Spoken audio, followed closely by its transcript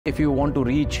If you want to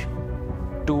reach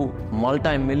to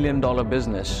multi-million dollar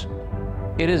business,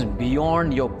 it is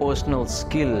beyond your personal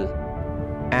skill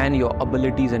and your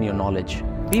abilities and your knowledge.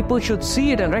 People should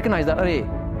see it and recognize that, hey,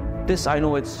 this I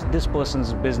know it's this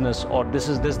person's business or this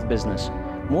is this business.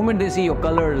 Moment they see your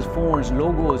colors, fonts,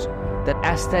 logos, that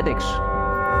aesthetics,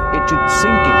 it should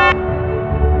sink in.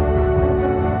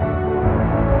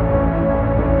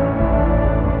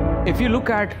 If you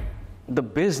look at the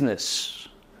business,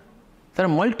 there are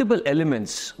multiple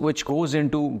elements which goes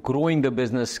into growing the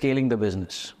business, scaling the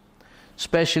business.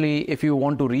 Especially if you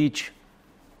want to reach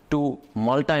to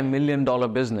multi-million dollar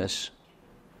business,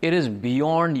 it is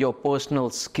beyond your personal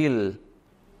skill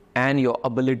and your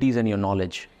abilities and your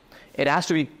knowledge. It has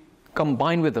to be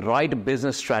combined with the right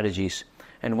business strategies.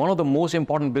 And one of the most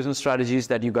important business strategies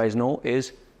that you guys know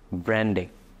is branding.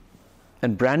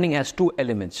 And branding has two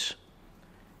elements.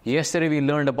 Yesterday we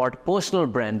learned about personal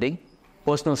branding,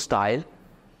 personal style.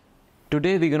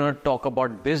 Today we're going to talk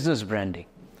about business branding.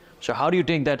 So how do you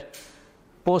take that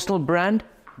personal brand,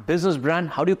 business brand,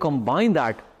 how do you combine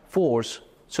that force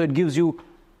so it gives you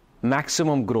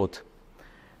maximum growth?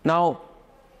 Now,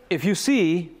 if you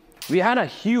see, we had a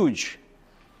huge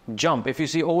jump. If you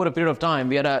see over a period of time,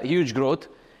 we had a huge growth,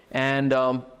 and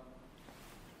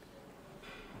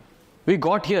we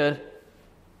got here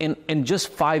in just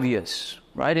 5 years,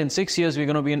 right? In 6 years, we're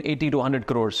going to be in 80 to 100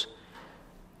 crores.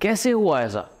 कैसे हुआ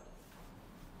ऐसा?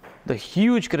 The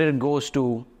huge credit goes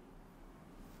to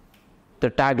the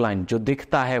tagline, जो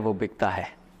दिखता है वो बिकता है.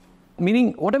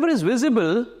 Meaning, whatever is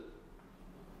visible,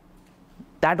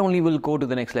 that only will go to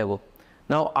the next level.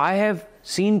 Now, I have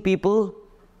seen people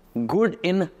good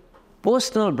in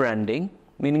personal branding,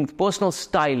 meaning personal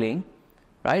styling,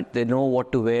 right? They know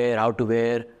what to wear, how to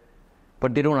wear,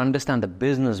 but they don't understand the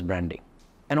business branding.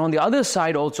 And on the other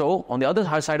side also, on the other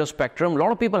side of spectrum, a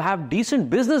lot of people have decent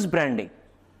business branding,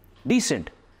 decent,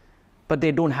 but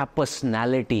they don't have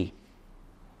personality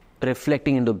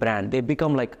reflecting into brand. They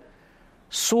become like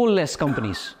soulless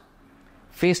companies,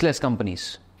 faceless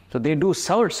companies. So they do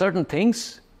certain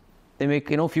things, they make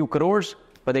few crores,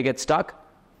 but they get stuck.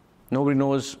 Nobody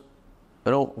knows,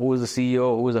 who is the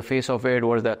CEO, who is the face of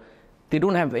it, they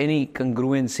don't have any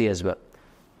congruency as well.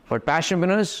 For passion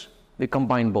winners, we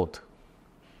combine both.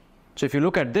 So if you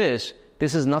look at this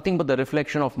is nothing but the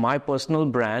reflection of my personal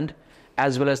brand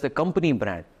as well as the company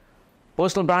brand.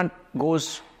 Personal brand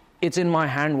goes, it's in my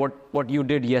hand what you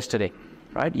did yesterday,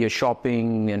 right? Your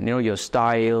shopping and your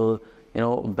style,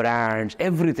 brands,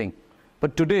 everything.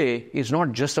 But today is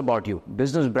not just about you.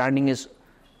 Business branding is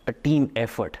a team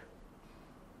effort.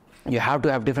 You have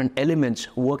to have different elements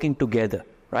working together,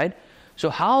 right? So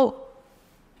how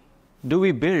do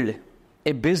we build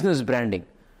a business branding?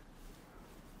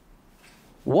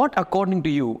 What, according to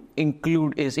you,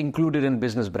 is included in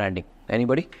business branding?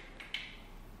 Anybody?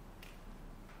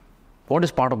 What is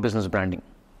part of business branding?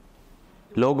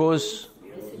 Logos,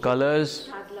 colors,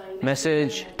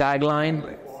 message,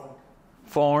 tagline,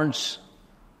 fonts.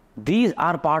 These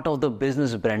are part of the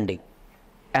business branding.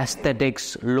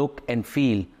 Aesthetics, look and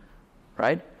feel,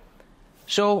 right?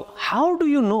 So how do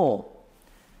you know?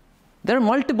 There are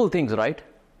multiple things, right?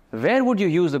 Where would you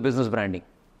use the business branding?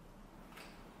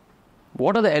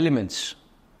 What are the elements?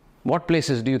 What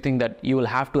places do you think that you will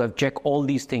have to have check all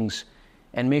these things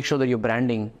and make sure that your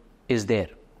branding is there?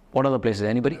 What are the places?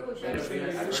 Anybody?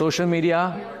 Social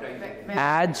media,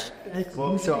 ads,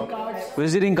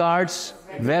 visiting cards,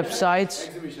 websites,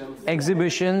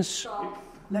 exhibitions,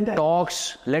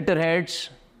 talks, letterheads,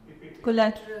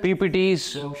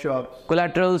 PPTs,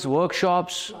 collaterals,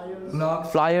 workshops,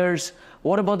 flyers.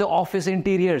 What about the office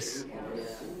interiors?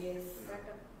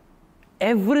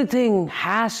 Everything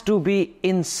has to be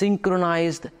in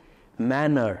synchronized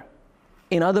manner.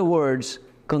 In other words,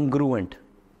 congruent.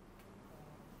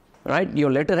 Right?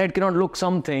 Your letterhead cannot look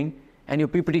something and your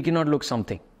PPT cannot look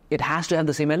something. It has to have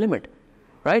the same element.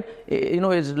 Right?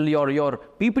 Your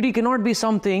PPT cannot be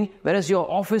something, whereas your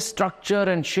office structure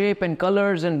and shape and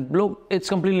colors and look, it's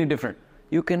completely different.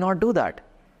 You cannot do that.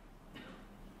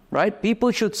 Right?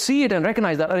 People should see it and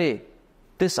recognize that, hey,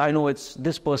 this I know it's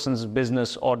this person's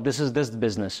business or this is this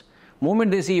business.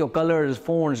 Moment they see your colors,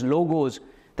 fonts, logos,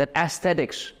 that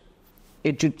aesthetics,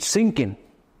 it should sink in.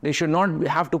 They should not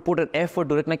have to put an effort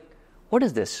to it. Like, what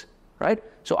is this? Right?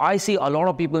 So I see a lot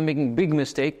of people making big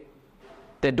mistake.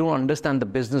 They don't understand the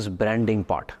business branding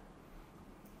part.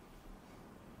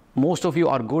 Most of you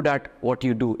are good at what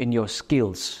you do in your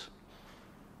skills,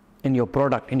 in your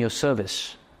product, in your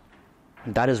service.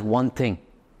 That is one thing.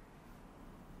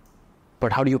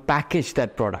 But how do you package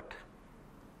that product?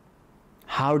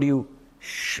 How do you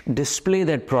display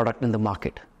that product in the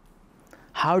market?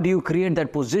 How do you create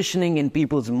that positioning in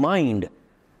people's mind?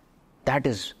 That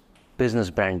is business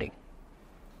branding.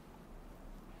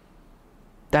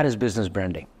 That is business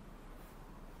branding.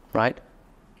 Right?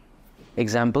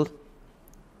 Example.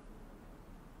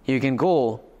 You can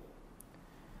go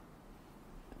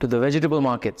to the vegetable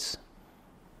markets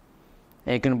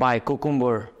and you can buy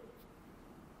cucumber.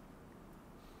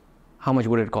 How much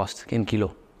would it cost in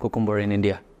kilo, cucumber in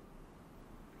India?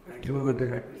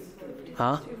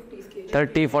 Huh?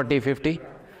 30, 40, 50,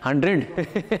 100?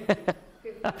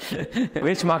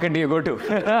 Which market do you go to?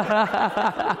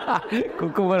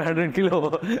 Cucumber 100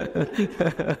 kilo.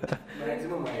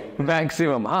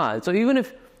 Maximum. So even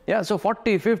if, so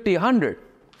 40, 50, 100,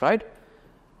 right?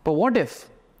 But what if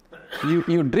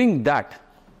you drink that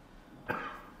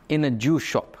in a juice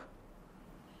shop?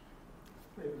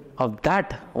 Of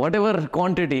that, whatever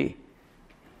quantity,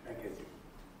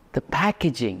 the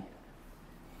packaging,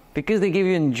 because they give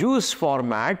you in juice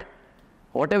format,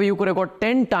 whatever you could have got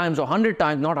 10 times or 100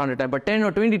 times, not 100 times, but 10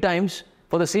 or 20 times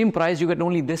for the same price, you get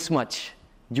only this much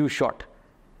juice shot.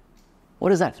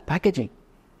 What is that? Packaging.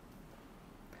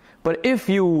 But if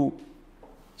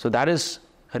so that is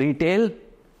retail,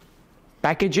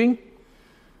 packaging,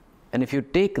 and if you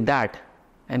take that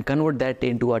and convert that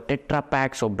into a Tetra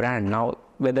Packs or brand, now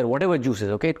whatever juice is,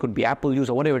 okay, it could be apple juice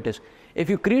or whatever it is. If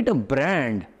you create a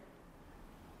brand,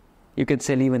 you can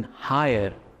sell even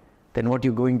higher than what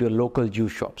you're going to local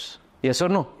juice shops. Yes or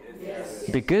no? Yes.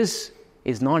 Because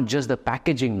it's not just the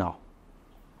packaging now.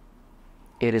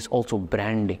 It is also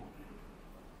branding.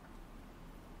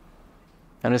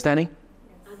 Understanding?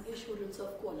 And assurance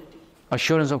of quality.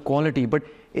 Assurance of quality. But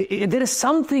there is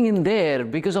something in there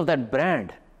because of that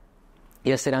brand.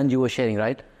 Yesterday Anju was sharing,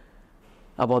 right?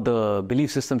 About the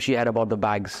belief system she had about the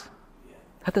bags.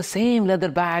 That the same leather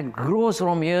bag grows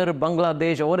from here,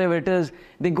 Bangladesh or whatever it is.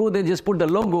 They go there, just put the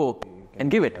logo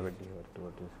and give it.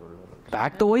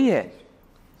 Bag to wahi hai.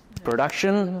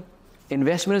 Production,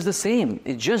 investment is the same.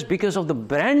 It's just because of the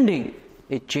branding,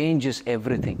 it changes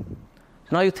everything.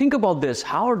 So now you think about this.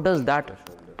 How does that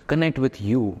connect with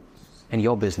you and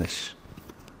your business?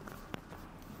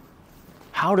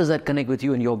 How does that connect with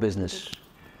you and your business?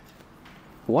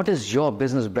 What is your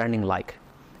business branding like?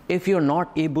 If you're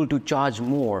not able to charge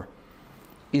more,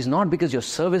 it's not because your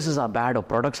services are bad or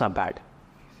products are bad.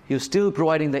 You're still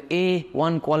providing the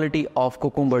A1 quality of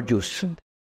cucumber juice.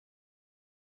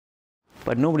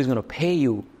 But nobody's going to pay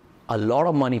you a lot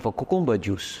of money for cucumber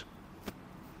juice.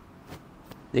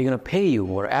 They're going to pay you,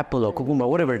 or apple or cucumber,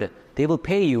 whatever it is. They will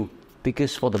pay you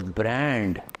because for the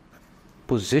brand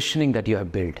positioning that you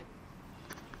have built.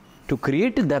 To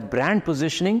create that brand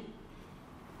positioning,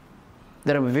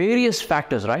 there are various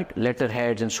factors, right?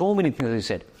 Letterheads and so many things, as I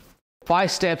said. 5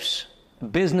 steps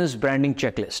business branding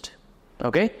checklist.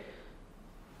 Okay?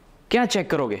 Kya check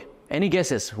karoge? Any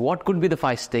guesses? What could be the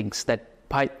 5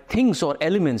 things or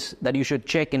elements that you should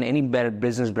check in any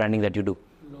business branding that you do?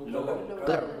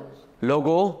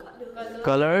 Logo.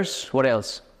 Colors. What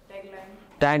else?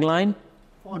 Tagline.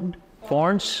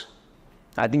 Fonts.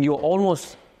 I think you're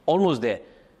almost there.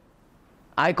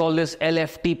 I call this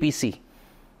LFTPC.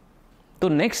 So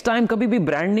next time kabhi bhi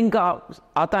branding ka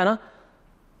aata hai na,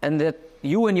 and that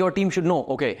you and your team should know,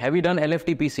 okay, have you done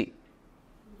LFTPC?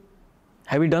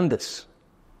 Have you done this?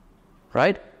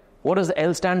 Right? What does the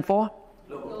L stand for?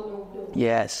 Logo.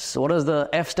 Yes. What does the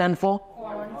F stand for?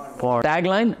 For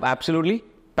tagline, absolutely.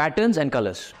 Patterns and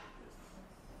colors.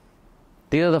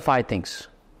 These are the 5 things.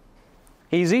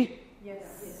 Easy?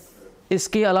 Yes.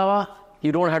 Iske alawa,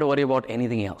 you don't have to worry about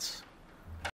anything else.